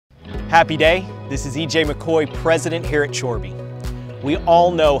Happy day. This is EJ McCoy, president here at Chorbie. We all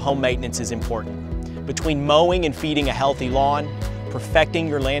know home maintenance is important. Between mowing and feeding a healthy lawn, perfecting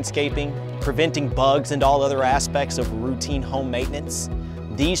your landscaping, preventing bugs and all other aspects of routine home maintenance,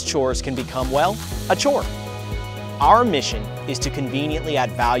 these chores can become, well, a chore. Our mission is to conveniently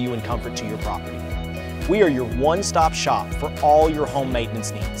add value and comfort to your property. We are your one-stop shop for all your home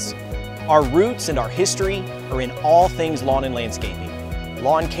maintenance needs. Our roots and our history are in all things lawn and landscaping.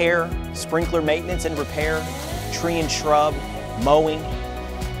 Lawn care, sprinkler maintenance and repair, tree and shrub, mowing.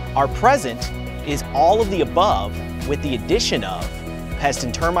 Our present is all of the above with the addition of pest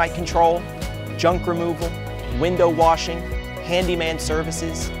and termite control, junk removal, window washing, handyman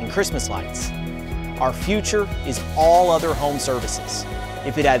services, and Christmas lights. Our future is all other home services.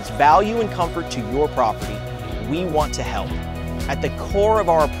 If it adds value and comfort to your property, we want to help. At the core of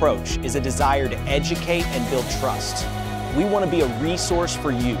our approach is a desire to educate and build trust. We want to be a resource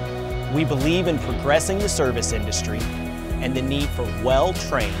for you. We believe in progressing the service industry and the need for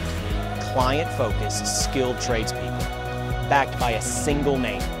well-trained, client-focused, skilled tradespeople, backed by a single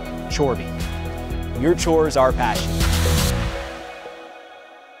name, Chorbie. Your chores are passion.